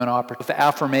an opportunity. With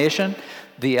affirmation,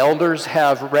 the elders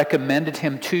have recommended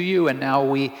him to you, and now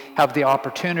we have the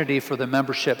opportunity for the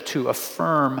membership to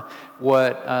affirm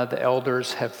what the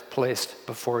elders have placed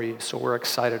before you. So we're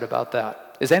excited about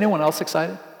that. Is anyone else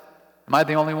excited? Am I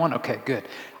the only one? Okay, good.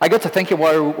 I got to thinking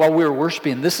while we were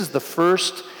worshiping, this is the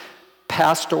first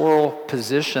pastoral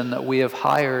position that we have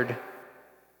hired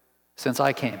since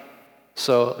I came.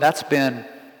 So that's been,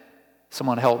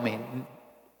 someone help me,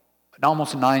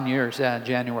 almost 9 years, in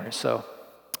January. So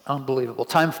unbelievable.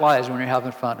 Time flies when you're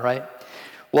having fun, right?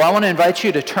 Well, I want to invite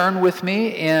you to turn with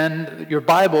me in your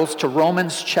Bibles to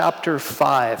Romans chapter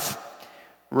 5.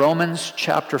 Romans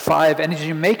chapter 5. And as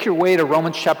you make your way to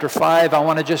Romans chapter 5, I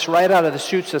want to just right out of the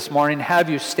chutes this morning have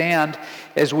you stand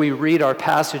as we read our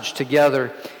passage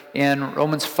together in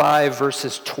Romans 5,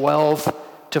 verses 12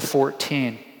 to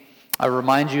 14. I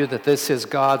remind you that this is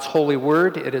God's holy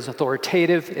word. It is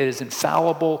authoritative, it is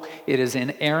infallible, it is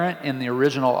inerrant in the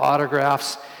original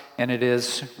autographs, and it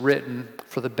is written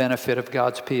for the benefit of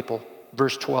God's people.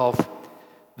 Verse 12,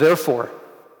 therefore,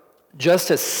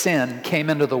 just as sin came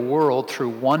into the world through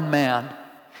one man,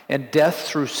 and death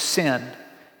through sin,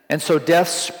 and so death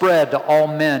spread to all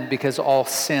men because all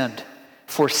sinned.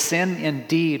 For sin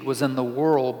indeed was in the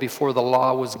world before the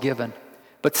law was given.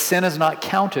 But sin is not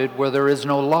counted where there is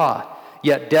no law.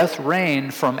 Yet death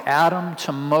reigned from Adam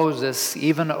to Moses,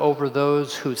 even over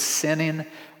those whose sinning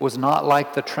was not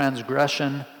like the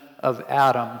transgression of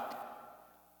Adam,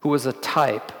 who was a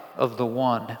type of the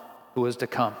one who is to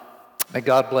come. May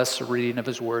God bless the reading of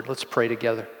his word. Let's pray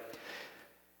together.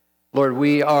 Lord,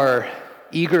 we are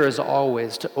eager as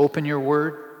always to open your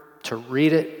word, to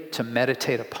read it, to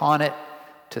meditate upon it,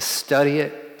 to study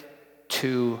it,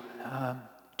 to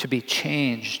be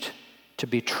changed, to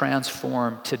be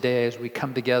transformed today as we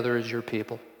come together as your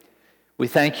people. We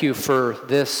thank you for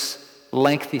this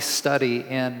lengthy study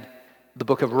in the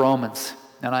book of Romans,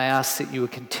 and I ask that you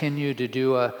would continue to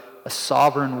do a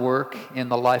sovereign work in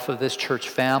the life of this church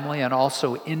family and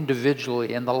also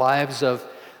individually in the lives of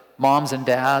moms and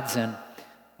dads and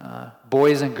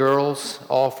boys and girls,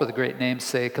 all for the great name's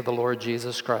sake of the Lord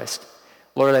Jesus Christ.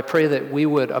 Lord, I pray that we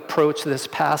would approach this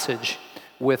passage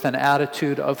with an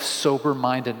attitude of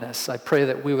sober-mindedness. I pray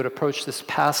that we would approach this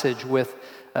passage with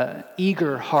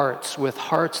eager hearts, with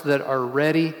hearts that are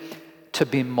ready to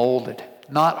be molded,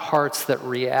 not hearts that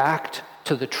react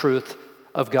to the truth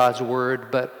of God's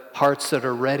word, but hearts that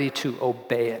are ready to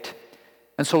obey it.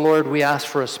 And so, Lord, we ask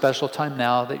for a special time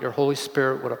now that your Holy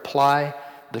Spirit would apply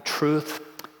the truth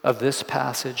of this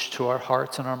passage to our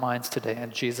hearts and our minds today.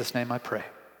 In Jesus' name I pray.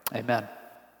 Amen.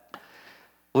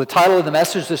 Well, the title of the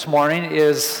message this morning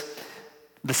is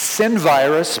The Sin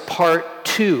Virus, Part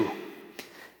 2.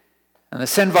 And the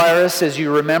sin virus, as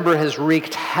you remember, has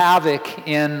wreaked havoc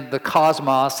in the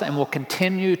cosmos and will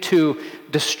continue to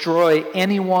destroy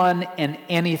anyone and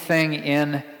anything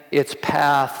in its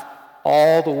path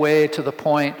all the way to the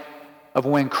point of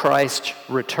when Christ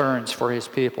returns for his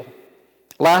people.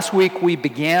 Last week, we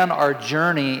began our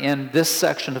journey in this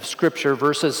section of Scripture,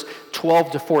 verses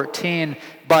 12 to 14,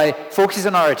 by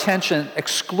focusing our attention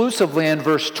exclusively in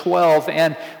verse 12,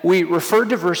 and we referred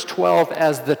to verse 12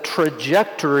 as the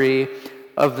trajectory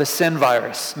of the sin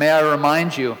virus. May I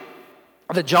remind you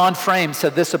that John Frame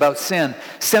said this about sin.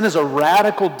 Sin is a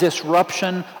radical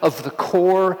disruption of the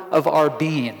core of our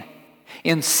being.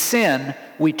 In sin,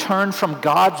 we turn from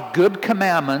God's good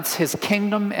commandments, his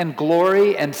kingdom and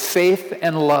glory and faith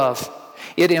and love.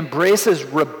 It embraces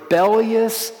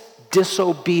rebellious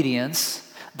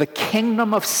disobedience, the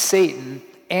kingdom of Satan,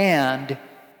 and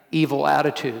evil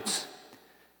attitudes.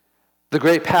 The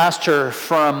great pastor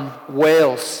from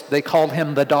Wales, they called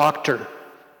him the Doctor,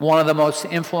 one of the most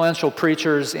influential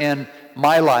preachers in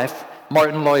my life,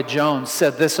 Martin Lloyd-Jones,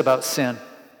 said this about sin.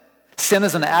 Sin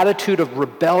is an attitude of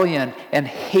rebellion and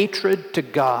hatred to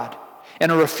God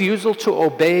and a refusal to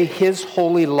obey his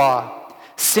holy law.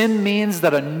 Sin means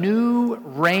that a new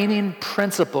reigning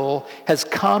principle has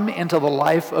come into the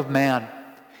life of man.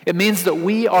 It means that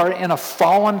we are in a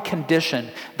fallen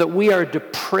condition, that we are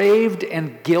depraved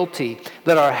and guilty,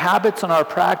 that our habits and our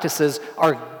practices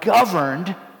are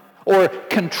governed or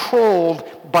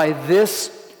controlled by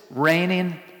this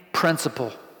reigning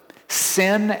principle.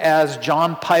 Sin, as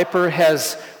John Piper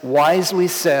has wisely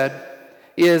said,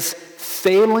 is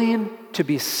failing to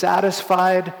be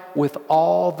satisfied with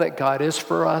all that God is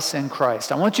for us in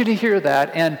Christ. I want you to hear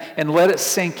that and let it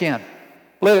sink in.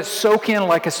 Let it soak in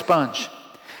like a sponge.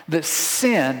 That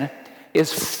sin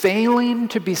is failing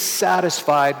to be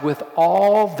satisfied with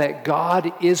all that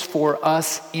God is for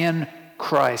us in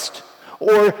Christ.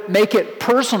 Or make it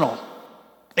personal.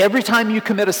 Every time you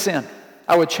commit a sin,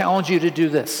 I would challenge you to do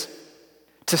this.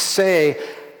 to say,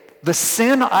 the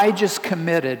sin I just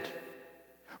committed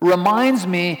reminds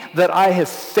me that I have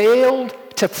failed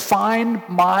to find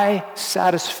my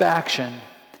satisfaction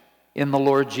in the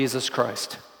Lord Jesus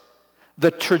Christ.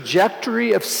 The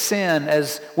trajectory of sin,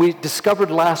 as we discovered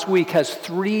last week, has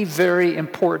three very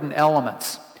important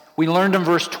elements. We learned in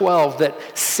verse 12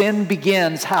 that sin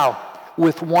begins how?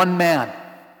 With one man.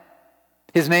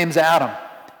 His name's Adam.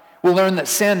 We learned that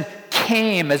sin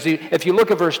came, if you look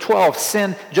at verse 12,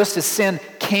 sin, just as sin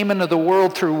came into the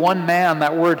world through one man,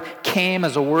 that word came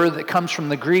is a word that comes from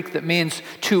the Greek that means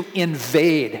to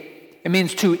invade. It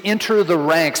means to enter the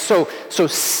ranks. So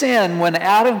sin, when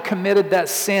Adam committed that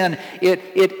sin,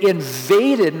 it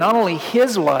invaded not only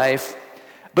his life,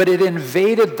 but it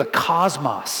invaded the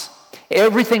cosmos.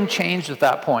 Everything changed at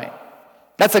that point.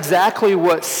 That's exactly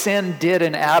what sin did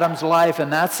in Adam's life,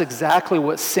 and that's exactly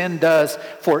what sin does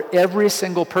for every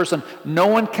single person. No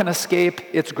one can escape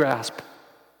its grasp.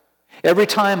 Every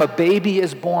time a baby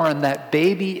is born, that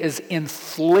baby is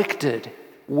inflicted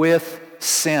with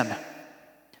sin.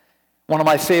 One of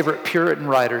my favorite Puritan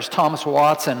writers, Thomas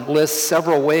Watson, lists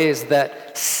several ways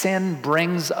that sin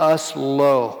brings us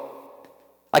low.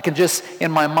 I can just,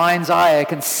 in my mind's eye, I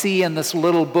can see in this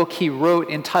little book he wrote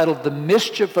entitled The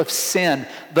Mischief of Sin,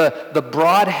 the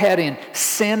broad heading,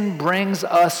 Sin Brings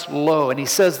Us Low. And he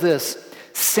says this,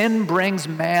 sin brings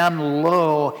man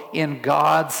low in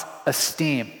God's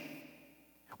esteem.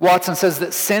 Watson says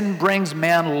that sin brings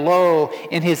man low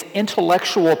in his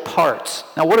intellectual parts.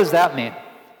 Now, what does that mean?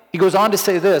 He goes on to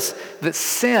say this, that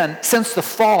sin, since the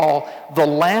fall, the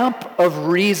lamp of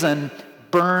reason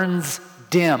burns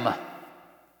dim.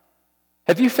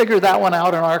 Have you figured that one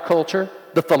out in our culture?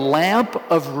 That the lamp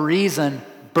of reason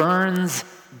burns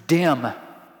dim.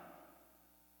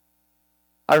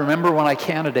 I remember when I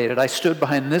candidated, I stood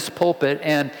behind this pulpit,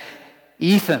 and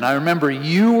Ethan, I remember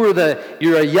you're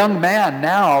a young man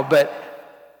now, but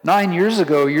 9 years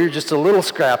ago, you're just a little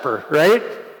scrapper, right?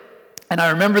 And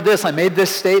I remember this, I made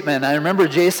this statement. I remember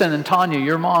Jason and Tanya,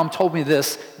 your mom told me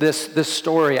this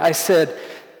story.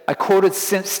 I quoted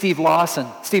Steve Lawson.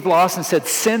 Steve Lawson said,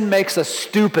 sin makes us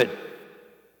stupid.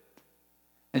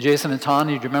 And Jason and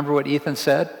Tanya, do you remember what Ethan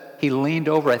said? He leaned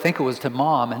over, I think it was to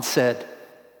mom, and said,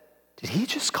 did he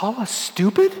just call us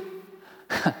stupid?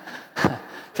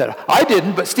 Said, I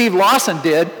didn't, but Steve Lawson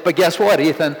did. But guess what,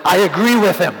 Ethan? I agree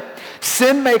with him.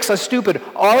 Sin makes us stupid.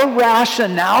 Our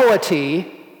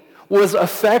rationality was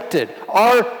affected.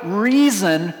 Our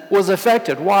reason was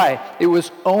affected. Why? It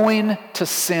was owing to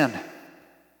sin.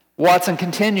 Watson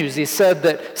continues. He said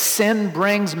that sin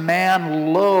brings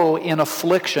man low in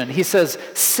affliction. He says,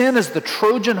 sin is the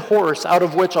Trojan horse out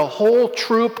of which a whole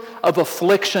troop of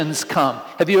afflictions come.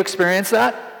 Have you experienced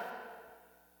that?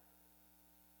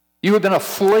 You have been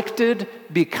afflicted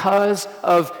because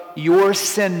of your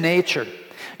sin nature.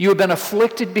 You have been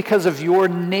afflicted because of your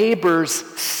neighbor's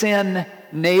sin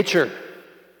nature.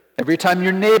 Every time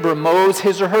your neighbor mows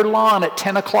his or her lawn at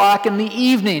 10 o'clock in the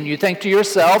evening, you think to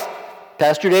yourself,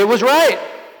 Pastor Dave was right.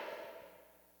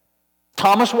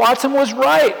 Thomas Watson was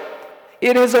right.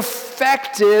 It has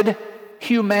affected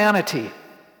humanity.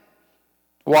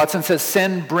 Watson says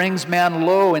sin brings man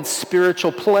low in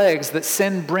spiritual plagues, that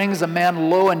sin brings a man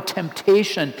low in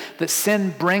temptation, that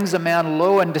sin brings a man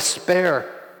low in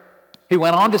despair. He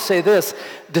went on to say this,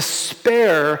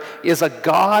 despair is a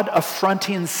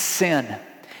God-affronting sin.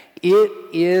 It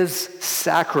is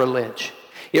sacrilege.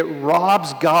 It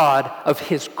robs God of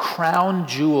his crown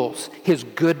jewels, his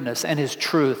goodness, and his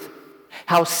truth.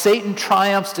 How Satan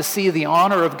triumphs to see the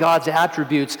honor of God's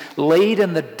attributes laid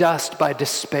in the dust by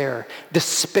despair.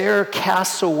 Despair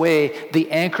casts away the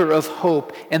anchor of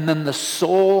hope, and then the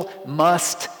soul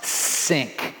must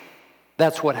sink.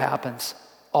 That's what happens,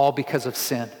 all because of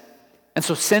sin. And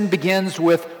so sin begins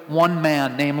with one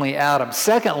man, namely Adam.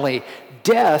 Secondly,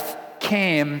 death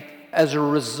came as a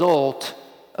result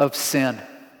of sin.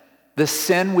 The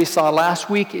sin we saw last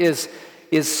week is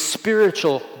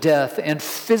spiritual death and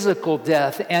physical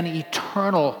death and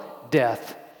eternal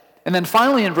death. And then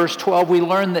finally in verse 12, we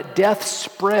learn that death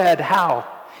spread how?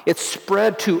 It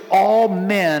spread to all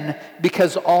men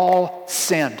because all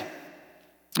sinned.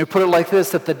 We put it like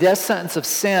this, that the death sentence of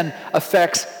sin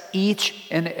affects each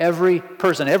and every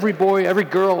person, every boy, every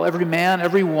girl, every man,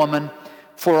 every woman.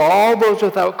 For all those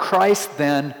without Christ,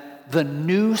 then, the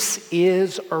noose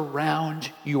is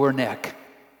around your neck.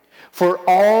 For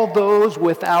all those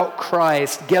without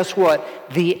Christ, guess what?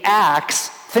 The axe,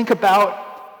 think about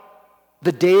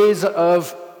the days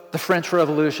of the French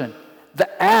Revolution.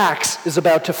 The axe is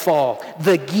about to fall.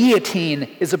 The guillotine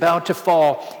is about to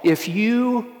fall. If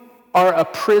you are a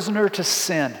prisoner to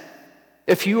sin,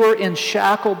 If you are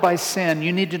enshackled by sin,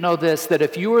 you need to know this, that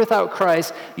if you are without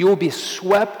Christ, you will be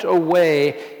swept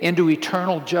away into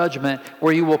eternal judgment,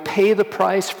 where you will pay the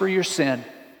price for your sin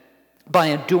by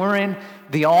enduring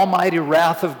the almighty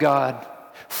wrath of God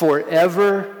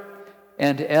forever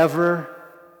and ever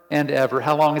and ever.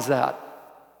 How long is that?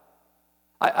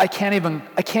 I can't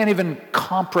even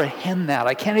comprehend that.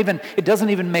 It doesn't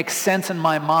even make sense in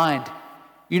my mind.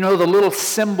 You know, the little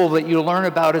symbol that you learn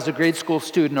about as a grade school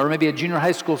student or maybe a junior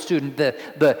high school student,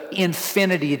 the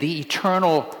infinity, the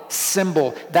eternal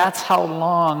symbol, that's how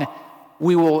long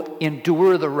we will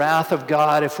endure the wrath of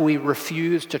God if we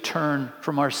refuse to turn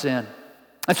from our sin.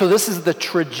 And so this is the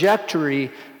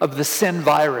trajectory of the sin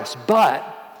virus.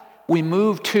 But we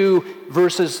move to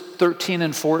verses 13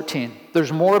 and 14.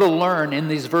 There's more to learn in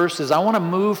these verses. I want to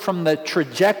move from the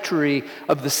trajectory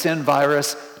of the sin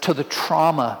virus to the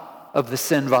trauma of the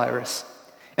sin virus.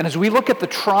 And as we look at the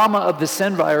trauma of the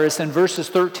sin virus in verses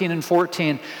 13 and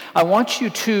 14, I want you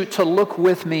to look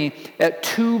with me at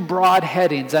two broad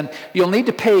headings. And you'll need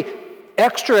to pay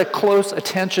extra close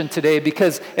attention today,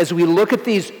 because as we look at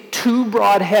these two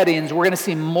broad headings, we're going to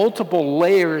see multiple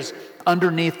layers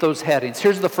underneath those headings.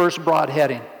 Here's the first broad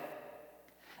heading.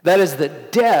 That is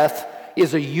that death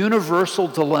is a universal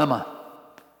dilemma.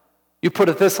 You put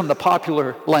it this in the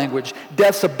popular language: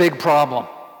 death's a big problem.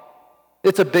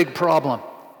 It's a big problem.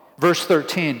 Verse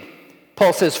 13,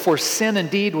 Paul says, "For sin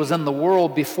indeed was in the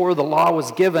world before the law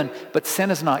was given, but sin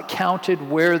is not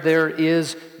counted where there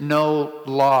is no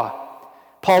law."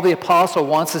 Paul the Apostle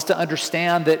wants us to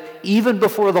understand that even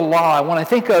before the law,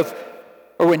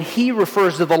 when he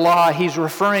refers to the law, he's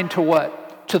referring to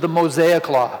what? To the Mosaic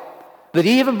law. That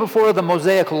even before the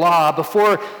Mosaic law,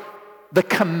 before the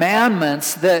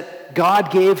commandments that God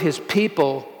gave his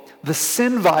people, the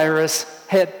sin virus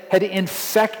had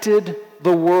infected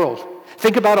the world.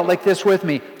 Think about it like this with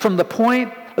me. From the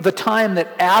point of the time that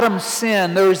Adam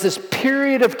sinned, there was this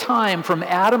period of time from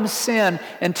Adam's sin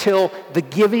until the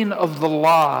giving of the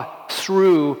law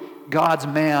through God's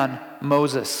man,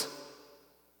 Moses.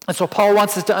 And so Paul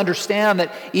wants us to understand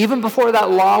that even before that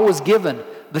law was given,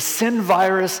 the sin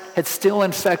virus had still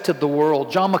infected the world.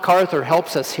 John MacArthur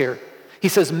helps us here. He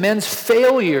says, men's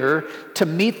failure to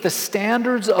meet the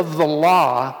standards of the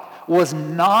law was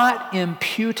not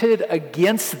imputed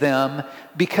against them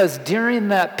because during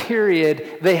that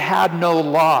period they had no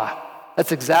law.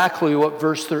 That's exactly what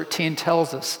verse 13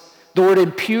 tells us. The word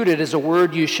imputed is a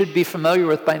word you should be familiar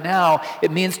with by now.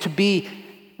 It means to be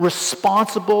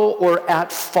responsible or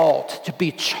at fault, to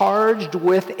be charged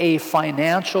with a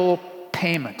financial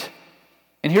payment.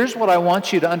 And here's what I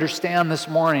want you to understand this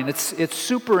morning. It's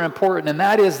super important, and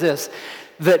that is this,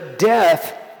 that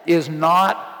death is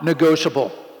not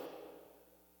negotiable.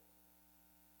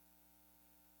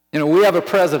 You know, we have a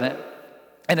president,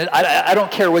 and I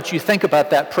don't care what you think about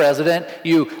that president.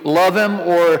 You love him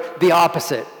or the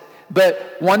opposite.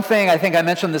 But one thing, I think I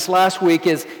mentioned this last week,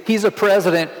 is he's a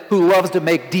president who loves to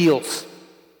make deals.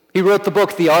 He wrote the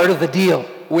book, The Art of the Deal.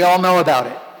 We all know about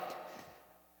it.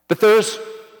 But this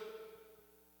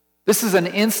is an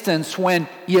instance when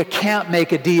you can't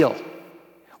make a deal.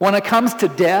 When it comes to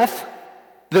death,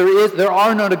 there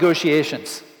are no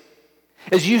negotiations.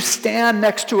 As you stand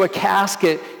next to a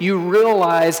casket, you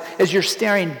realize, as you're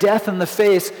staring death in the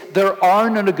face, there are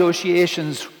no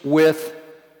negotiations with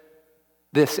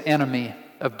this enemy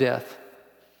of death.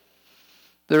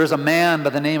 There is a man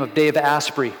by the name of Dave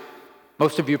Asprey.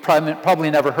 Most of you probably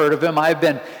never heard of him. I've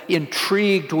been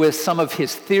intrigued with some of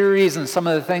his theories and some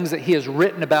of the things that he has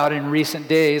written about in recent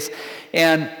days.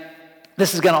 And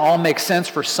this is going to all make sense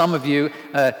for some of you.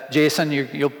 Jason,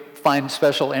 you'll find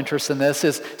special interest in this.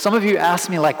 Is some of you ask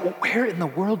me, like, where in the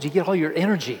world do you get all your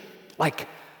energy? Like,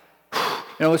 you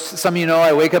know, some of you know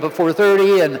I wake up at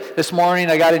 4:30, and this morning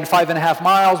I got in 5.5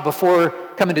 miles before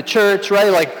coming to church,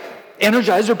 right? Like,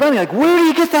 Energizer Bunny, like, where do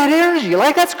you get that energy?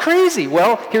 Like, that's crazy.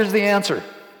 Well, here's the answer.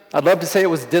 I'd love to say it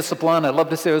was discipline. I'd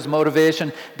love to say it was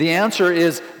motivation. The answer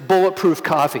is bulletproof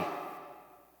coffee.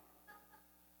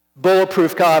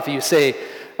 Bulletproof coffee. You say,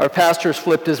 our pastor's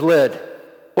flipped his lid.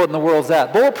 What in the world is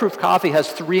that? Bulletproof coffee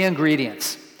has 3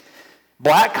 ingredients.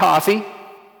 Black coffee,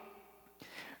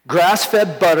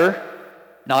 grass-fed butter,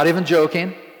 not even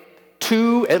joking,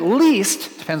 2, at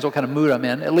least, depends what kind of mood I'm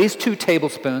in, at least 2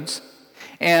 tablespoons,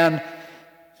 and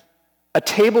a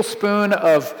tablespoon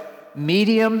of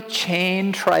medium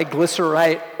chain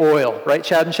triglyceride oil. Right,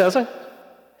 Chad and Sheza?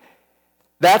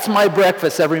 That's my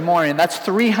breakfast every morning. That's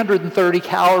 330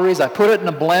 calories. I put it in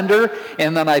a blender,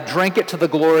 and then I drink it to the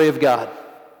glory of God.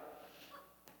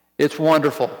 It's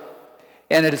wonderful.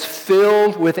 And it is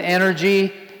filled with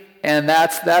energy, and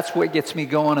that's what gets me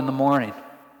going in the morning.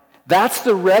 That's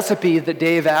the recipe that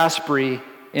Dave Asprey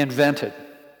invented.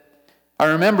 I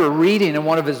remember reading in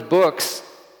one of his books,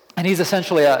 and he's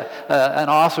essentially an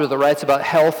author that writes about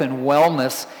health and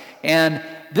wellness, and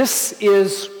this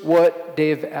is what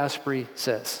Dave Asprey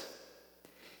says.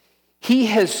 He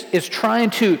is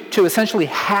trying to essentially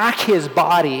hack his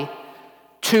body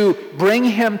to bring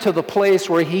him to the place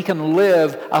where he can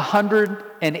live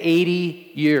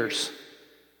 180 years.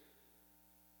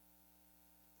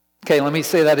 Okay, let me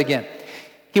say that again.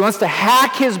 He wants to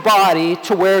hack his body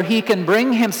to where he can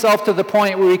bring himself to the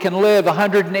point where he can live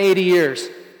 180 years.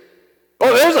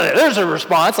 Oh, there's a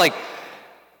response. Like,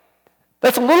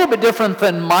 that's a little bit different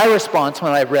than my response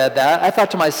when I read that. I thought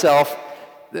to myself,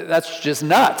 that's just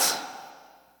nuts.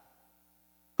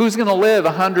 Who's going to live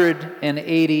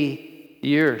 180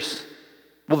 years?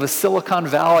 Well, the Silicon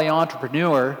Valley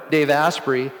entrepreneur, Dave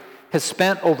Asprey, has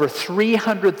spent over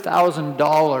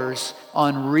 $300,000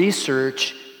 on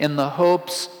research in the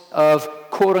hopes of,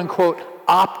 quote unquote,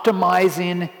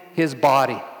 optimizing his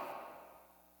body.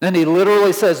 Then he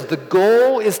literally says, the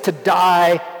goal is to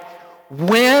die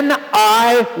when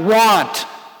I want.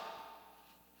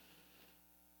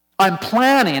 I'm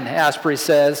planning, Asprey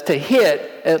says, to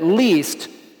hit at least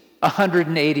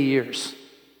 180 years.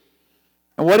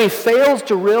 And what he fails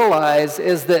to realize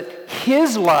is that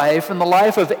his life and the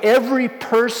life of every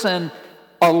person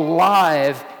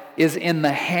alive is in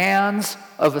the hands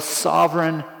of a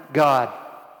sovereign God.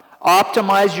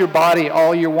 Optimize your body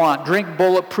all you want. Drink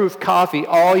bulletproof coffee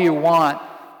all you want.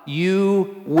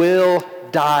 You will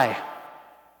die.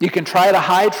 You can try to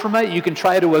hide from it. You can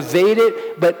try to evade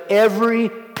it. But every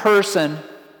person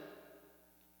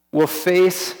will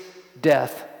face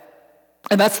death.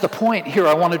 And that's the point here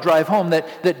I want to drive home,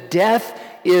 that death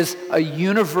is a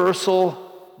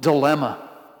universal dilemma.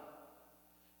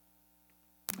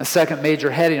 A second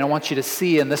major heading I want you to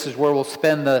see, and this is where we'll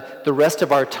spend the rest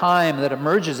of our time, that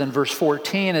emerges in verse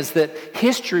 14, is that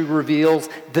history reveals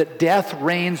that death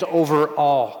reigns over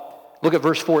all. Look at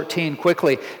verse 14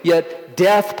 quickly. Yet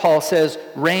death, Paul says,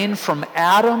 reigned from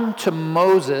Adam to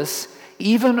Moses,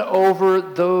 even over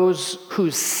those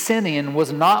whose sinning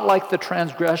was not like the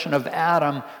transgression of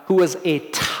Adam, who was a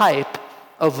type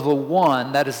of the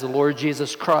one, that is the Lord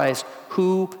Jesus Christ,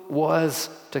 who was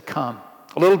to come.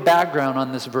 A little background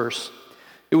on this verse.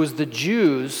 It was the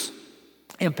Jews,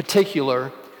 in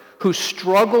particular, who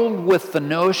struggled with the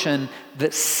notion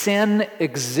that sin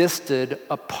existed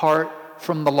apart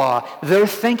from the law. They're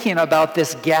thinking about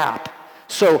this gap.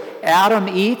 So Adam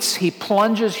eats, he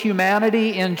plunges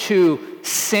humanity into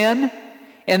sin,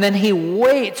 and then he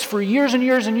waits for years and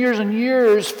years and years and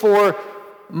years for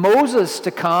Moses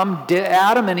to come.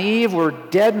 Adam and Eve were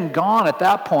dead and gone at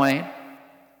that point.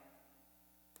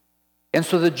 And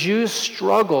so the Jews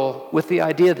struggle with the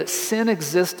idea that sin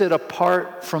existed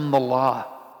apart from the law.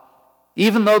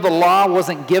 Even though the law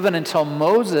wasn't given until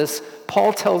Moses,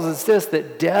 Paul tells us this,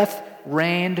 that death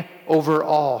reigned over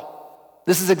all.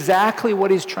 This is exactly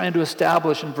what he's trying to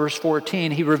establish in verse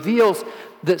 14. He reveals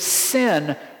that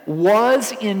sin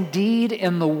was indeed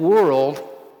in the world,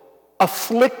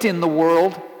 afflicting the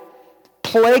world,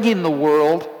 plaguing the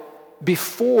world,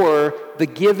 before the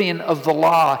giving of the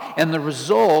law. And the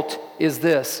result is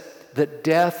this, that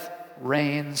death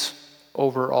reigns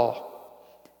over all.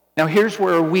 Now here's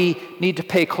where we need to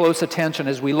pay close attention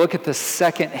as we look at the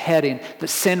second heading, that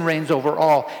sin reigns over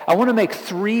all. I want to make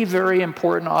three very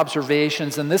important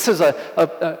observations, and this is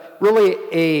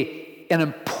really an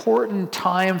important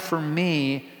time for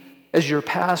me as your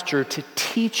pastor to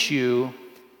teach you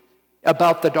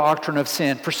about the doctrine of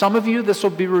sin. For some of you, this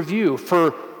will be review.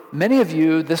 For many of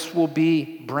you, this will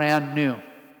be brand new.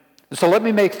 So let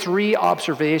me make three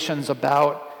observations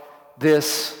about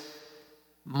this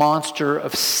monster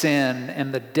of sin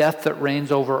and the death that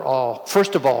reigns over all.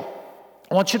 First of all,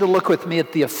 I want you to look with me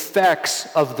at the effects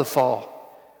of the fall.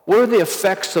 What are the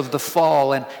effects of the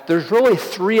fall? And there's really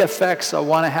three effects I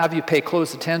want to have you pay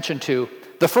close attention to.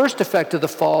 The first effect of the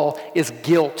fall is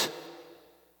guilt.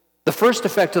 The first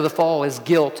effect of the fall is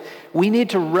guilt. We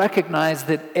need to recognize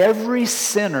that every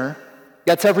sinner,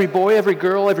 that's every boy, every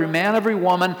girl, every man, every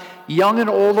woman, young and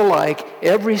old alike,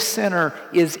 every sinner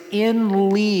is in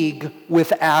league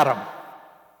with Adam.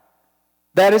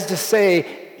 That is to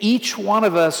say, each one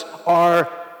of us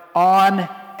are on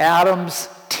Adam's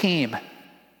team.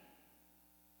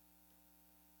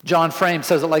 John Frame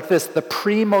says it like this: the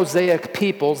pre-Mosaic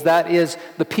peoples, that is,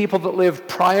 the people that lived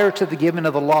prior to the giving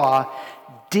of the law,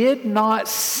 did not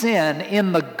sin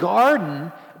in the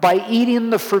garden by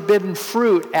eating the forbidden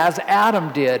fruit as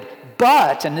Adam did.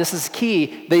 But, and this is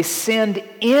key, they sinned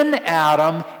in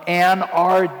Adam and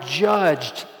are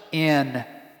judged in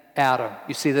Adam.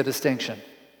 You see the distinction?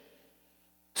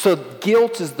 So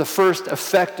guilt is the first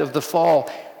effect of the fall.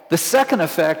 The second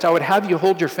effect, I would have you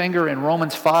hold your finger in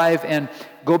Romans 5 and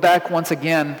go back once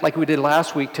again, like we did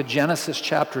last week, to Genesis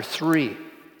chapter 3.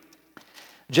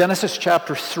 Genesis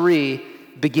chapter 3,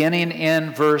 beginning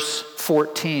in verse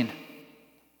 14.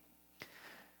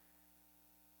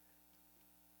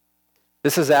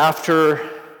 This is after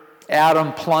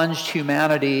Adam plunged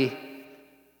humanity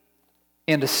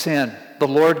into sin. The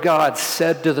Lord God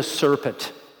said to the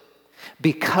serpent,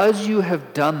 "Because you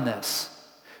have done this,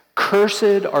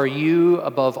 cursed are you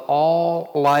above all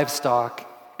livestock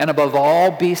and above all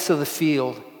beasts of the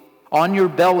field. On your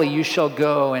belly you shall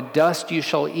go, and dust you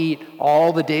shall eat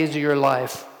all the days of your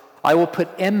life. I will put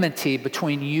enmity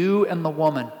between you and the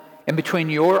woman, and between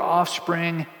your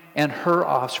offspring and her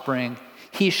offspring.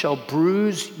 He shall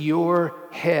bruise your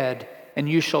head, and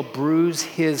you shall bruise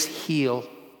his heel."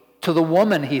 To the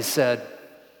woman he said,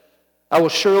 "I will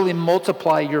surely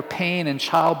multiply your pain in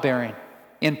childbearing.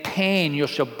 In pain you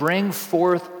shall bring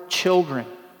forth children.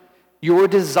 Your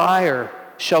desire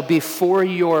shall be for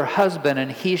your husband,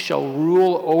 and he shall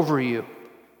rule over you."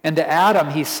 And to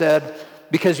Adam he said,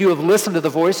 "Because you have listened to the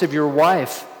voice of your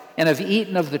wife, and have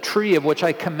eaten of the tree of which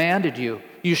I commanded you,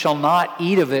 you shall not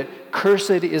eat of it. Cursed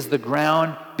is the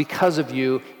ground because of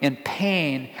you. In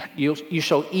pain you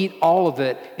shall eat all of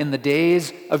it in the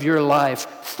days of your life.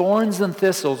 Thorns and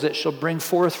thistles it shall bring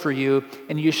forth for you,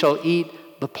 and you shall eat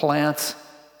the plants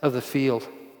of the field."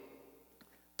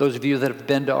 Those of you that have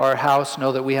been to our house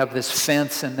know that we have this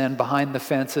fence, and then behind the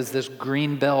fence is this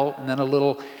green belt, and then a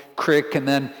little creek, and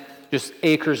then just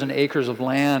acres and acres of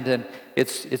land. And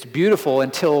it's beautiful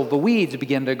until the weeds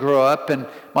begin to grow up. And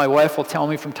my wife will tell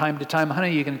me from time to time,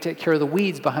 "Honey, you can take care of the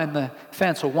weeds behind the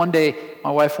fence." Well, one day my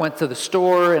wife went to the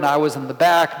store, and I was in the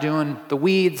back doing the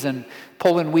weeds and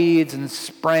pulling weeds and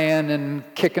spraying and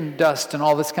kicking dust and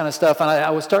all this kind of stuff. And I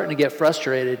was starting to get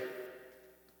frustrated.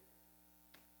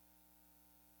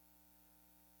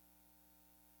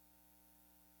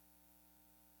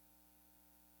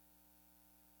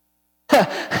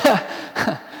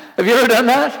 Have you ever done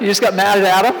that? You just got mad at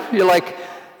Adam? You're like,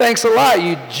 "Thanks a lot,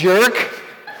 you jerk."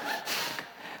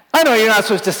 I know you're not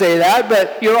supposed to say that,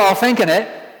 but you're all thinking it.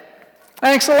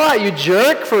 "Thanks a lot, you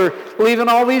jerk, for leaving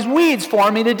all these weeds for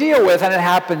me to deal with." And it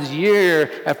happens year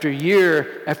after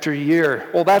year after year.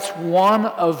 Well, that's one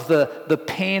of the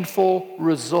painful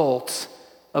results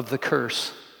of the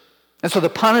curse. And so the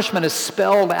punishment is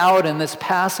spelled out in this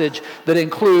passage that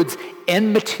includes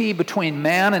enmity between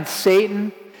man and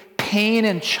Satan, pain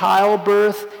in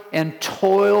childbirth, and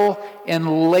toil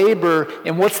and labor.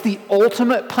 And what's the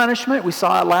ultimate punishment? We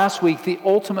saw it last week. The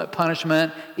ultimate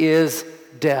punishment is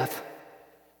death.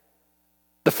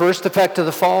 The first effect of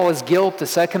the fall is guilt. The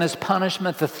second is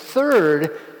punishment. The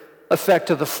third effect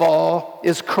of the fall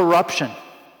is corruption,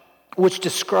 which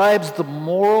describes the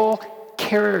moral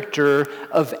character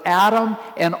of Adam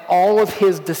and all of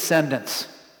his descendants.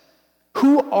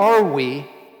 Who are we?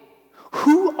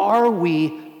 Who are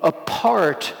we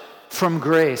apart from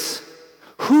grace?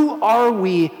 Who are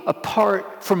we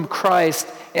apart from Christ?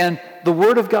 And the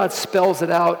Word of God spells it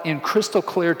out in crystal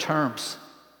clear terms.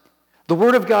 The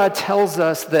Word of God tells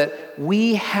us that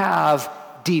we have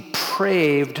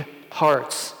depraved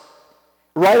hearts.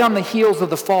 Right on the heels of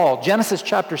the fall, Genesis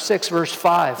chapter 6, verse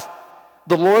 5.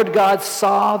 The Lord God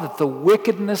saw that the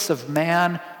wickedness of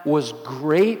man was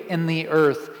great in the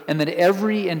earth, and that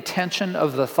every intention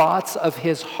of the thoughts of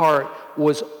his heart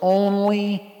was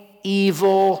only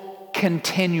evil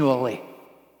continually.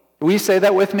 Will you say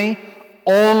that with me?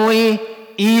 Only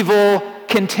evil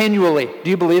continually. Do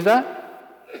you believe that?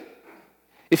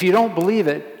 If you don't believe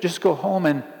it, just go home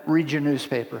and read your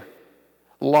newspaper.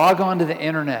 Log on to the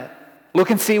internet. Look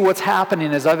and see what's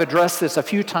happening, as I've addressed this a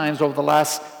few times over the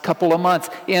last couple of months,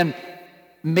 in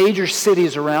major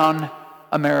cities around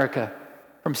America,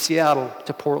 from Seattle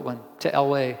to Portland to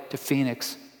LA to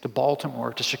Phoenix to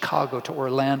Baltimore to Chicago to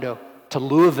Orlando to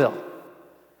Louisville.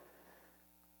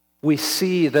 We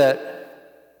see that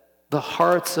the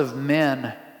hearts of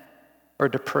men are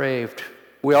depraved.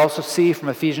 We also see from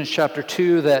Ephesians chapter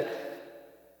 2 that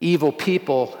evil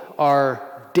people are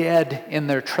dead in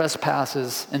their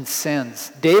trespasses and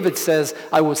sins. David says,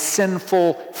 "I was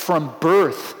sinful from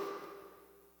birth."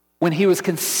 When he was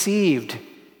conceived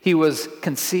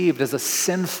as a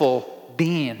sinful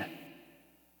being.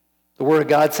 The Word of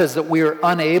God says that we are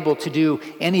unable to do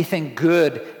anything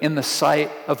good in the sight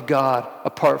of God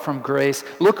apart from grace.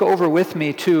 Look over with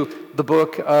me to the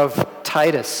book of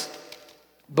Titus.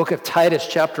 Book of Titus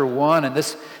chapter 1, and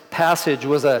this passage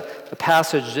was a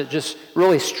passage that just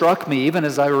really struck me even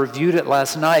as I reviewed it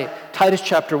last night. Titus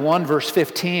chapter 1, verse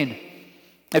 15.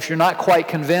 If you're not quite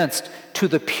convinced, to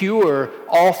the pure,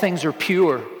 all things are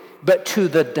pure, but to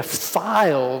the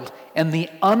defiled and the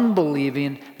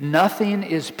unbelieving, nothing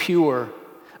is pure,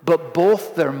 but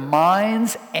both their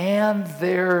minds and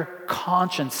their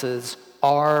consciences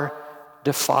are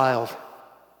defiled.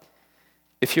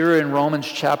 If you're in Romans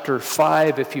chapter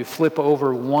 5, if you flip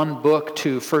over one book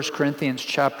to 1 Corinthians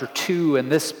chapter 2,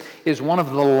 and this is one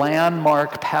of the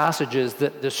landmark passages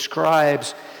that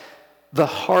describes the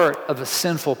heart of a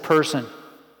sinful person.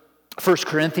 1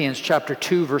 Corinthians chapter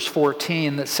 2, verse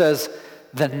 14, that says,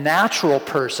 the natural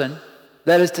person,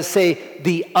 that is to say,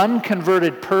 the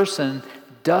unconverted person,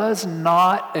 does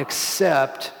not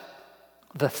accept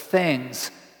the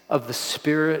things of the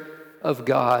Spirit of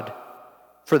God,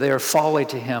 for they are folly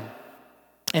to him,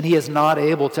 and he is not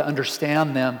able to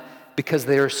understand them because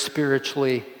they are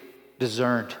spiritually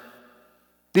discerned.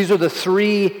 These are the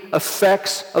three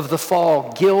effects of the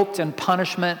fall: guilt and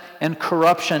punishment and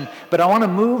corruption. But I want to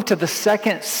move to the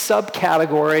second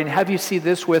subcategory and have you see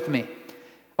this with me.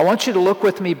 I want you to look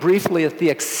with me briefly at the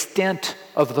extent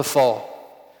of the fall.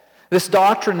 This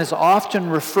doctrine is often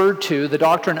referred to, the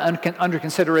doctrine under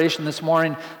consideration this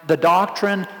morning, the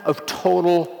doctrine of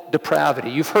total depravity.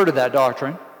 You've heard of that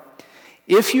doctrine.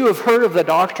 If you have heard of the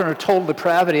doctrine of total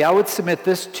depravity, I would submit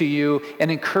this to you and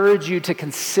encourage you to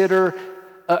consider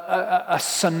a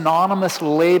synonymous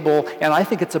label, and I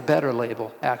think it's a better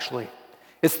label, actually.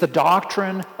 It's the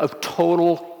doctrine of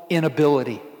total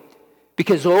inability.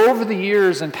 Because over the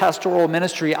years in pastoral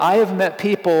ministry, I have met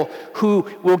people who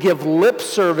will give lip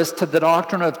service to the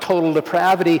doctrine of total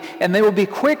depravity, and they will be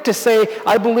quick to say,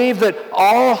 I believe that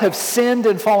all have sinned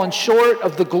and fallen short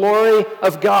of the glory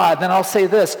of God. Then I'll say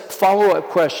this, follow-up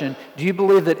question, do you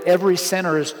believe that every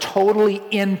sinner is totally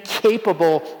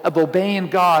incapable of obeying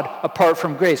God apart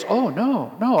from grace? Oh,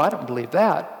 no, I don't believe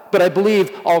that. But I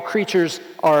believe all creatures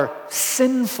are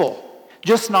sinful,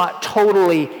 just not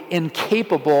totally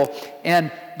incapable.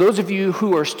 And those of you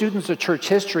who are students of church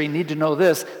history need to know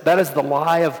this. That is the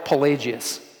lie of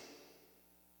Pelagius.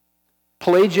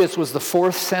 Pelagius was the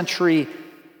 4th century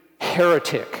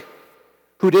heretic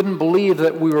who didn't believe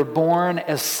that we were born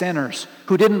as sinners,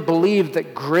 who didn't believe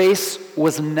that grace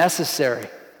was necessary.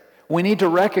 We need to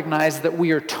recognize that we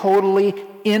are totally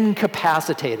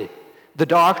incapacitated. The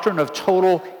doctrine of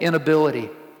total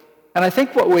inability. And I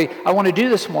think what I want to do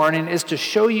this morning is to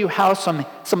show you how some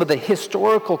of the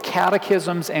historical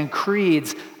catechisms and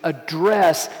creeds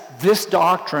address this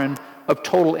doctrine of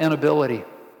total inability.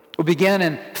 We'll begin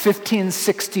in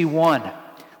 1561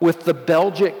 with the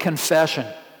Belgic Confession.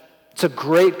 It's a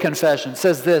great confession. It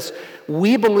says this,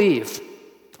 we believe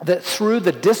that through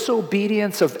the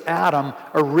disobedience of Adam,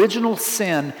 original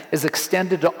sin is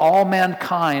extended to all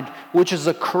mankind, which is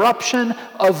a corruption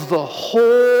of the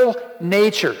whole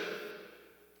nature.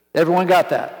 Everyone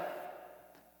got that?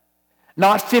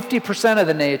 Not 50% of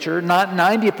the nature, not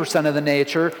 90% of the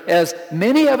nature, as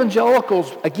many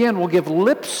evangelicals, again, will give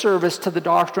lip service to the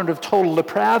doctrine of total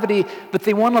depravity, but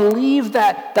they want to leave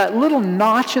that little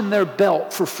notch in their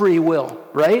belt for free will,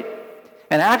 right?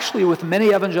 And actually, with many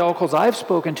evangelicals I've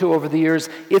spoken to over the years,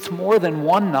 it's more than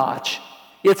one notch.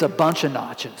 It's a bunch of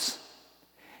notches.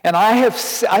 And I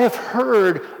have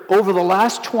heard over the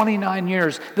last 29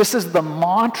 years, this is the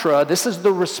mantra, this is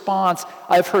the response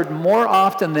I've heard more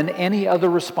often than any other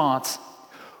response.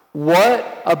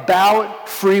 What about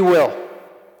free will?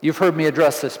 You've heard me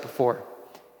address this before.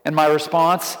 And my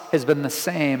response has been the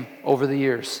same over the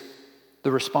years.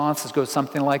 The response goes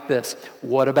something like this.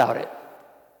 What about it?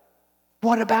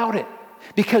 What about it?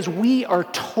 Because we are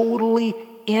totally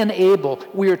unable.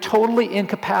 We are totally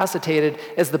incapacitated.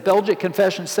 As the Belgic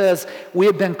Confession says, we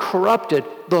have been corrupted.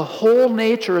 The whole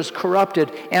nature is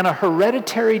corrupted, and a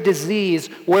hereditary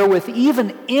disease wherewith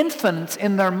even infants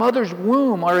in their mother's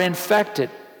womb are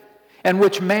infected, and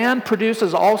which man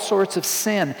produces all sorts of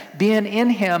sin, being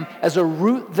in him as a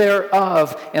root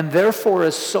thereof, and therefore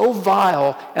is so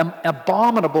vile and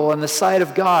abominable in the sight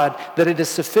of God that it is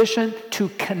sufficient to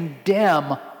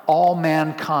condemn all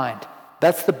mankind.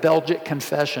 That's the Belgic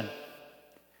Confession.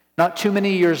 Not too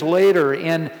many years later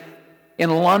in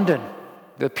London,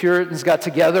 the Puritans got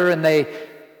together and they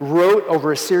wrote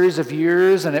over a series of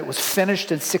years, and it was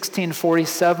finished in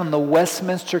 1647, the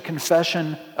Westminster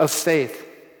Confession of Faith.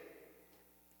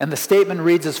 And the statement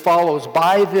reads as follows,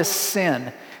 by this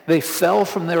sin they fell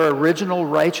from their original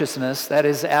righteousness, that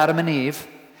is Adam and Eve,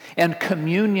 and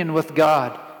communion with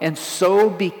God, and so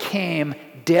became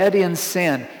dead in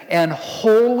sin, and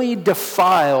wholly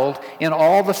defiled in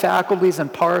all the faculties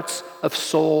and parts of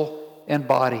soul and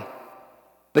body.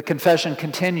 The confession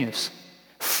continues.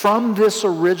 From this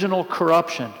original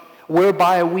corruption,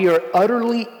 whereby we are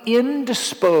utterly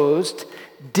indisposed,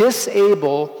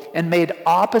 disabled, and made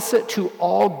opposite to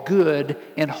all good,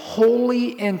 and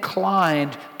wholly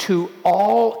inclined to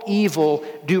all evil,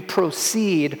 do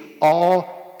proceed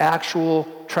all actual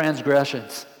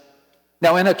transgressions.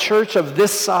 Now, in a church of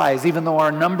this size, even though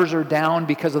our numbers are down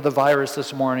because of the virus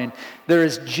this morning, there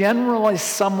is generally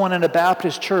someone in a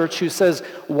Baptist church who says,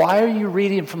 why are you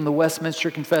reading from the Westminster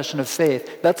Confession of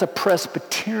Faith? That's a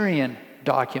Presbyterian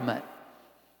document.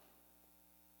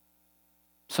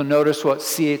 So notice what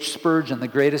C.H. Spurgeon, the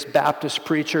greatest Baptist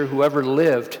preacher who ever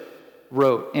lived,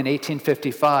 wrote in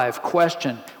 1855.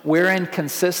 Question, wherein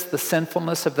consists the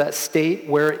sinfulness of that state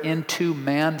whereinto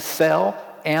man fell?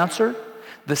 Answer,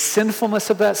 the sinfulness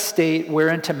of that state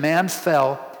whereinto man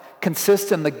fell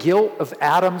consists in the guilt of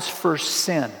Adam's first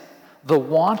sin, the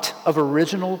want of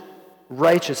original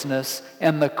righteousness,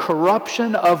 and the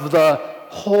corruption of the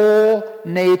whole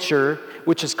nature,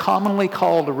 which is commonly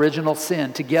called original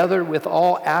sin, together with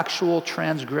all actual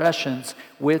transgressions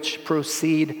which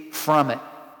proceed from it.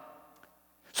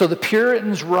 So the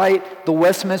Puritans write the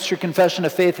Westminster Confession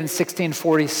of Faith in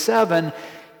 1647,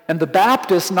 and the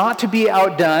Baptists, not to be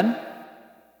outdone,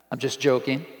 I'm just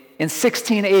joking, in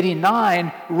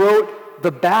 1689 wrote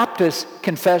the Baptist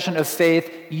Confession of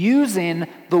Faith using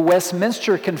the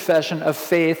Westminster Confession of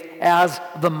Faith as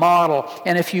the model.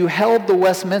 And if you held the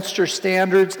Westminster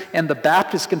Standards and the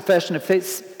Baptist Confession of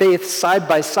Faith side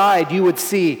by side, you would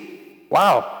see,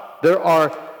 wow, there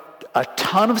are a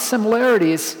ton of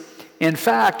similarities. In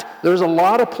fact, there's a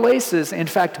lot of places, in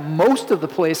fact, most of the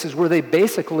places where they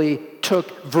basically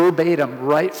took verbatim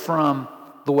right from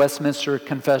the Westminster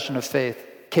Confession of Faith.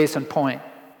 Case in point,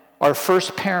 our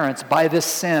first parents, by this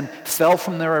sin, fell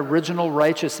from their original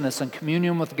righteousness and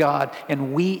communion with God,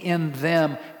 and we in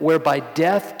them, whereby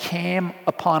death came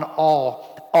upon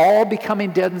all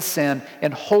becoming dead in sin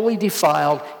and wholly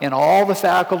defiled in all the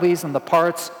faculties and the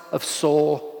parts of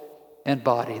soul and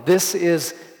body. This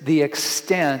is the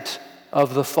extent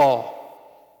of the fall.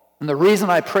 And the reason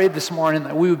I prayed this morning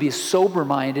that we would be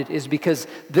sober-minded is because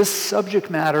this subject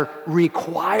matter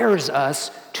requires us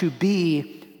to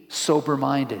be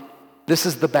sober-minded. This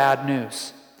is the bad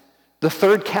news. The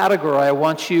third category I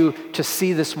want you to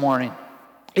see this morning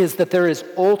is that there is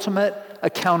ultimate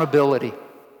accountability.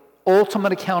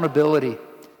 Ultimate accountability.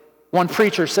 One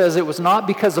preacher says it was not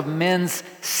because of men's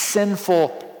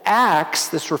sinful acts,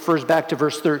 this refers back to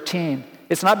verse 13,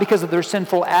 it's not because of their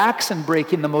sinful acts in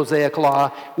breaking the Mosaic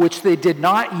law, which they did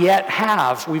not yet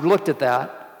have. We've looked at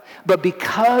that. But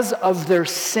because of their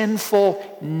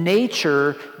sinful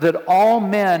nature, that all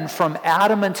men from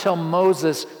Adam until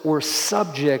Moses were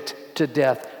subject to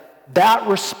death. That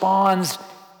responds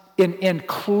in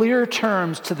clear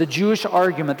terms to the Jewish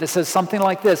argument that says something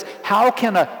like this. How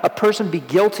can a person be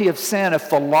guilty of sin if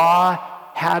the law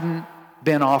hadn't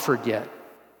been offered yet?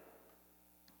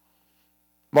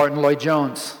 Martin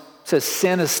Lloyd-Jones says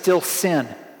sin is still sin,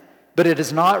 but it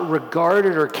is not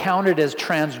regarded or counted as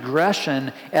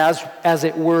transgression as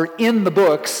it were in the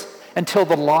books until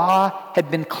the law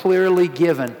had been clearly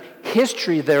given.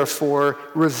 History, therefore,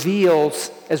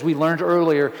 reveals, as we learned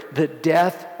earlier, that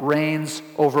death reigns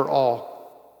over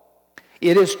all.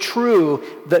 It is true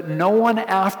that no one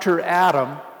after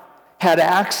Adam had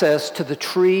access to the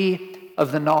tree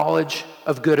of the knowledge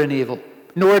of good and evil,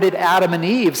 nor did Adam and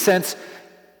Eve, since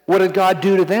what did God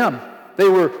do to them? They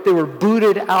were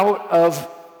booted out of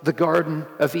the Garden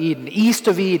of Eden, east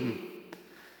of Eden.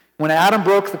 When Adam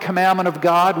broke the commandment of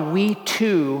God, we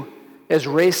too, as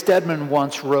Ray Stedman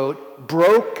once wrote,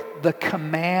 broke the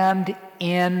command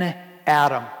in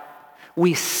Adam.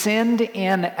 We sinned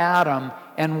in Adam,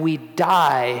 and we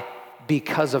die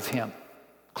because of him.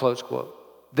 Close quote.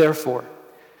 Therefore,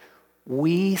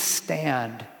 we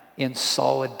stand in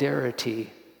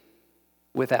solidarity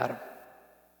with Adam.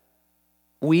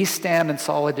 We stand in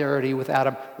solidarity with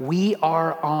Adam. We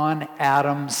are on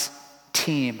Adam's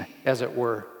team, as it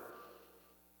were.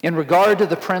 In regard to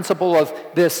the principle of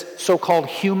this so-called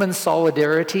human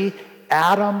solidarity,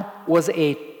 Adam was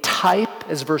a type,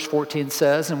 as verse 14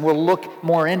 says, and we'll look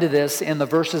more into this in the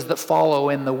verses that follow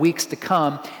in the weeks to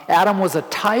come. Adam was a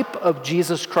type of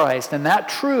Jesus Christ, and that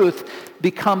truth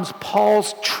becomes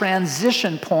Paul's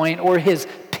transition point, or his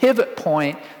pivot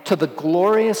point to the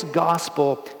glorious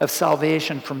gospel of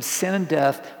salvation from sin and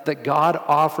death that God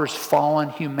offers fallen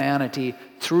humanity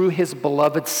through his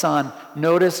beloved Son.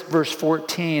 Notice verse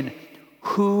 14,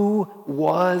 who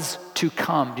was to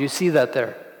come. Do you see that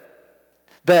there?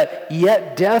 That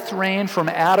yet death reigned from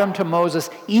Adam to Moses,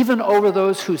 even over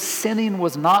those whose sinning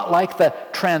was not like the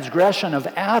transgression of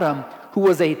Adam, who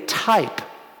was a type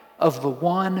of the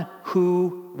one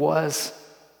who was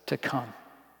to come.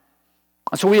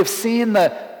 And so we have seen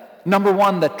number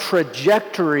one, the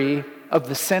trajectory of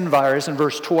the sin virus in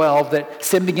verse 12, that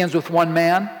sin begins with one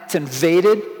man, it's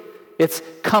invaded,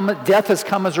 death has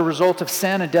come as a result of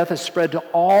sin, and death has spread to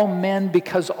all men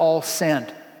because all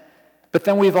sinned. But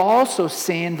then we've also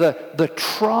seen the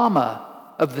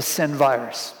trauma of the sin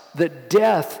virus, that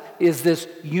death is this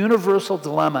universal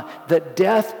dilemma, that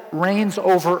death reigns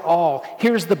over all.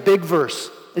 Here's the big verse,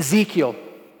 Ezekiel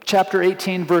chapter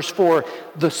 18, verse 4,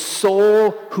 the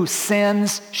soul who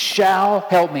sins shall,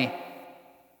 help me.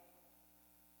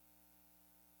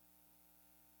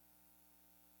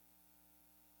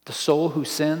 The soul who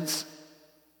sins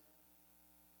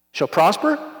shall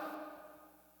prosper.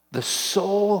 The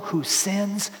soul who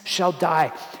sins shall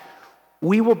die.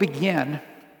 We will begin,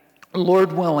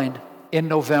 Lord willing, in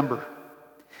November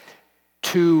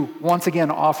to once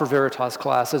again offer Veritas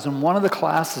classes. And one of the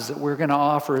classes that we're going to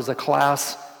offer is a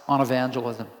class on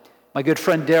evangelism. My good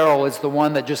friend Daryl is the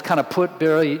one that just kind of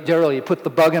Daryl, you put the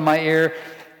bug in my ear.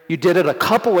 You did it a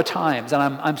couple of times, and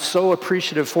I'm so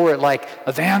appreciative for it, like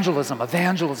evangelism.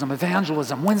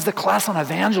 When's the class on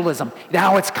evangelism?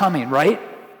 Now it's coming, right?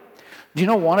 Do you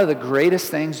know one of the greatest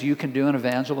things you can do in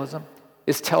evangelism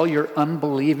is tell your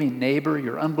unbelieving neighbor,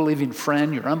 your unbelieving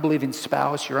friend, your unbelieving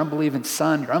spouse, your unbelieving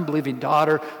son, your unbelieving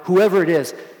daughter, whoever it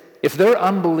is, if they're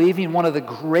unbelieving, one of the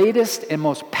greatest and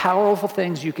most powerful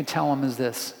things you can tell them is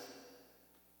this: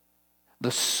 the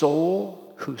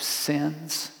soul who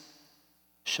sins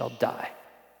shall die.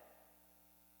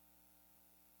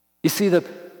 You see, the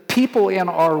people in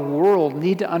our world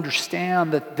need to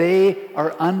understand that they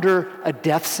are under a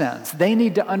death sentence. They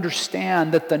need to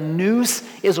understand that the noose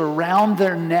is around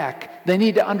their neck. They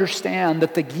need to understand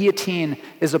that the guillotine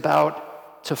is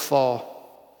about to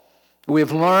fall. We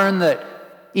have learned that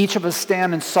each of us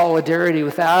stand in solidarity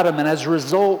with Adam, and as a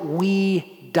result,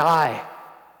 we die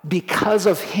because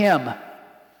of him.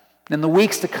 In the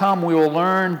weeks to come, we will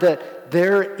learn that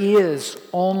there is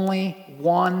only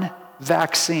one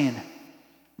vaccine.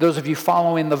 Those of you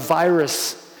following the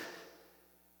virus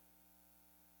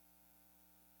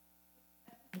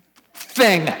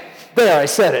thing, there, I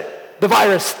said it, the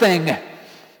virus thing.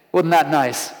 Wasn't that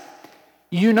nice?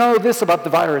 You know this about the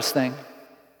virus thing,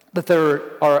 that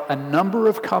there are a number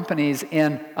of companies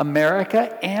in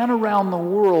America and around the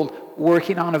world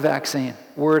working on a vaccine.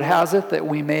 Word has it that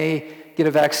we may get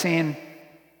a vaccine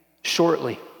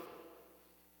shortly.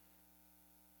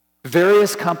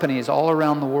 Various companies all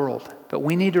around the world. But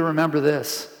we need to remember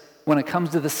this. When it comes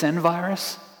to the sin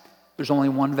virus, there's only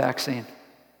one vaccine.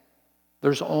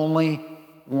 There's only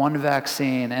one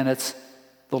vaccine, and it's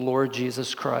the Lord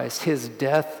Jesus Christ. His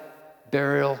death,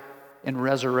 burial, and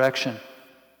resurrection.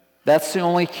 That's the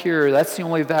only cure. That's the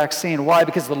only vaccine. Why?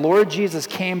 Because the Lord Jesus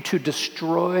came to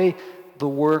destroy the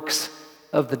works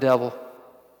of the devil.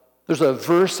 There's a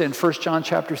verse in 1 John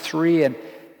chapter 3, and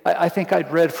I think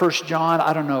I'd read 1 John,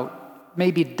 I don't know,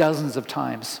 maybe dozens of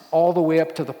times, all the way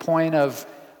up to the point of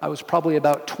I was probably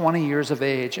about 20 years of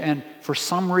age. And for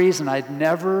some reason, I'd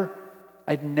never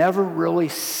really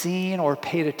seen or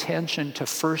paid attention to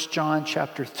 1 John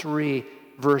chapter 3,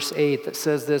 verse 8, that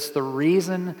says this: the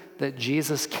reason that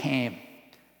Jesus came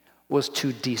was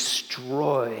to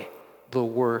destroy the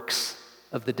works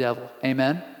of the devil.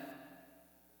 Amen?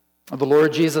 The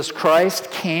Lord Jesus Christ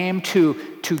came to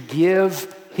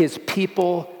give his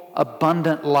people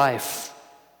abundant life.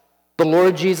 The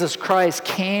Lord Jesus Christ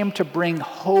came to bring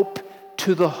hope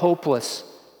to the hopeless.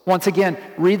 Once again,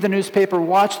 read the newspaper,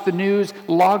 watch the news,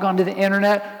 log onto the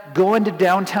internet, go into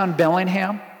downtown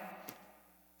Bellingham.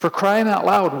 For crying out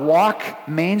loud, walk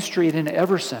Main Street in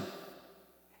Everson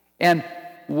and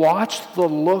watch the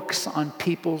looks on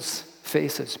people's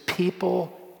faces.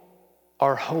 People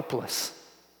are hopeless.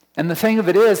 And the thing of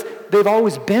it is, they've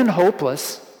always been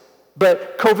hopeless.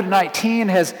 But COVID-19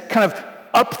 has kind of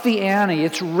upped the ante.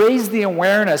 It's raised the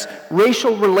awareness.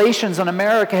 Racial relations in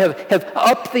America have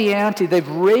upped the ante. They've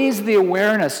raised the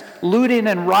awareness. Looting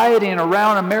and rioting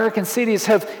around American cities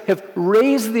have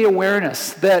raised the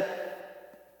awareness that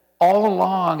all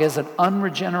along, as an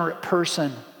unregenerate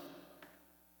person,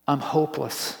 I'm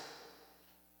hopeless.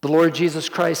 The Lord Jesus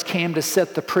Christ came to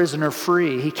set the prisoner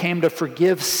free. He came to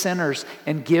forgive sinners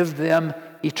and give them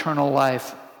eternal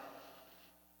life.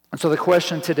 And so the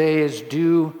question today is,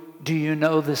 do you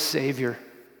know this Savior?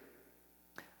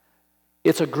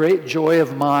 It's a great joy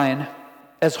of mine,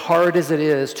 as hard as it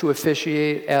is to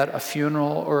officiate at a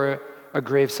funeral or a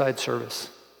graveside service.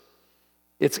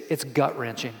 It's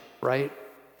gut-wrenching, right?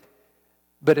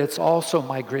 But it's also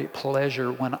my great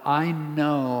pleasure when I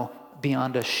know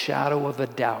beyond a shadow of a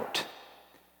doubt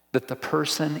that the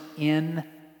person in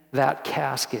that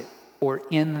casket or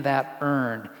in that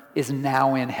urn is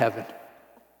now in heaven.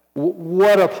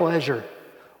 What a pleasure.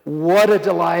 What a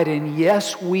delight. And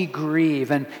yes, we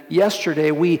grieve. And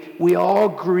yesterday we all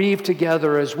grieved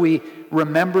together as we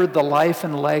remembered the life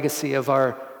and legacy of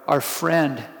our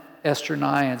friend Esther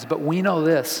Nyans. But we know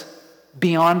this,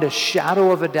 beyond a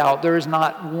shadow of a doubt, there is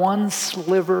not one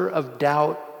sliver of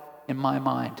doubt in my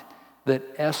mind that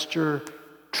Esther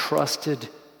trusted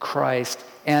Christ.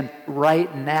 And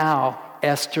right now,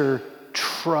 Esther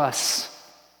trusts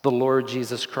the Lord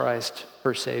Jesus Christ,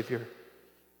 her Savior.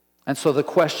 And so the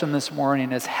question this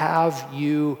morning is, have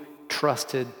you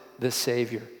trusted the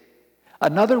Savior?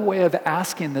 Another way of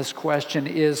asking this question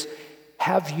is,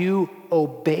 have you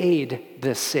obeyed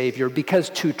this Savior?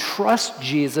 Because to trust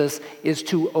Jesus is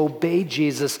to obey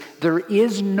Jesus. There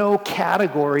is no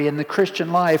category in the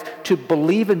Christian life to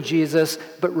believe in Jesus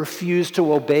but refuse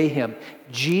to obey him.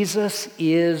 Jesus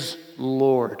is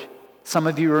Lord. Some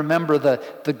of you remember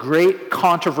the great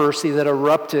controversy that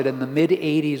erupted in the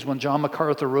mid-'80s when John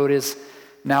MacArthur wrote his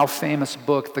now famous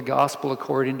book, The Gospel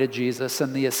According to Jesus.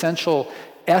 And the essential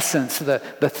essence, the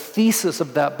thesis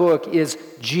of that book is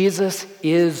Jesus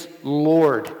is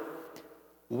Lord.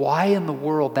 Why in the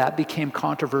world that became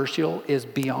controversial is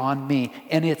beyond me.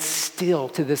 And it's still,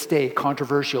 to this day,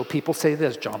 controversial. People say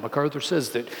this, John MacArthur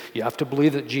says that you have to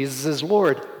believe that Jesus is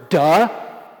Lord. Duh!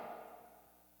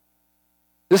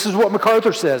 This is what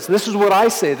MacArthur says. This is what I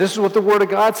say. This is what the Word of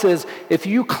God says. If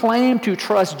you claim to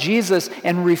trust Jesus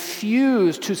and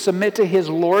refuse to submit to his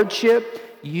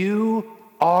lordship, you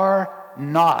are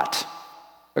not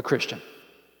a Christian.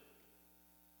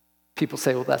 People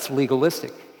say, well, that's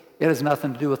legalistic. It has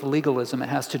nothing to do with legalism. It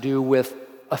has to do with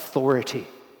authority.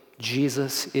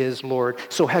 Jesus is Lord.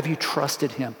 So have you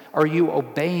trusted him? Are you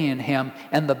obeying him?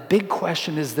 And the big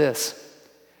question is this: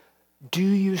 do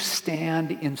you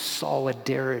stand in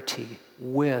solidarity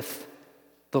with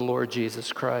the Lord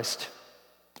Jesus Christ?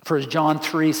 For as John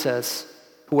 3 says,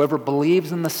 whoever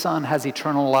believes in the Son has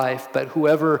eternal life, but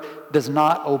whoever does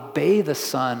not obey the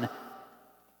Son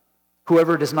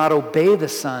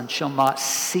shall not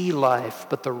see life,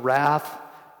 but the wrath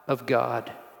of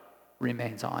God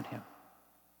remains on him.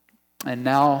 And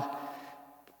now,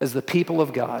 as the people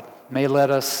of God, may let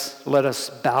us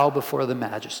bow before the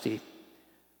majesty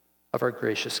of our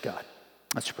gracious God.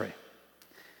 Let's pray.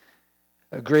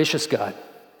 Gracious God,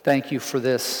 thank you for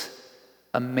this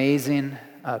amazing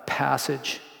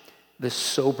passage, this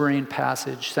sobering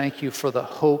passage. Thank you for the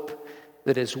hope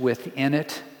that is within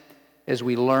it as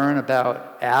we learn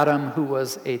about Adam, who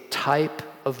was a type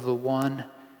of the one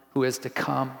who is to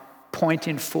come,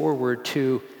 pointing forward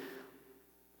to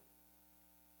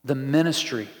the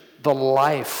ministry, the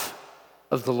life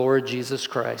of the Lord Jesus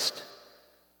Christ,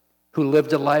 who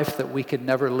lived a life that we could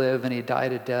never live, and he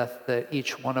died a death that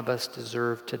each one of us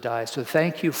deserved to die. So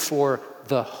thank you for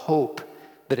the hope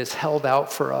that is held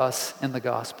out for us in the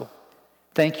gospel.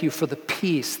 Thank you for the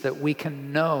peace that we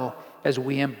can know as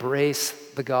we embrace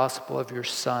the gospel of your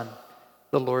Son,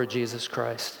 the Lord Jesus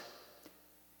Christ.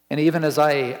 And even as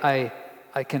I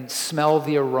can smell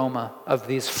the aroma of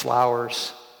these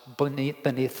flowers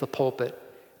beneath the pulpit,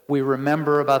 we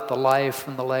remember about the life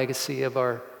and the legacy of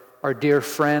our dear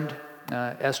friend,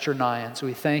 Esther Nyans.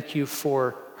 We thank you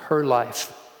for her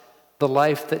life, the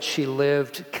life that she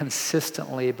lived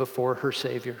consistently before her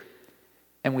Savior.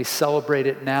 And we celebrate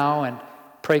it now and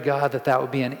pray, God, that that would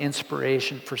be an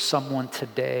inspiration for someone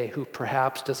today who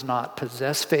perhaps does not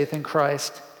possess faith in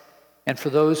Christ. And for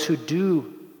those who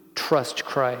do trust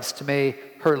Christ, may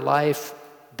her life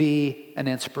be an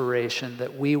inspiration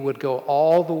that we would go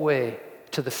all the way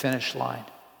to the finish line,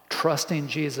 trusting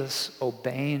Jesus,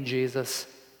 obeying Jesus,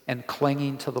 and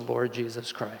clinging to the Lord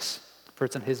Jesus Christ. For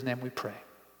it's in his name we pray.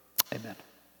 Amen.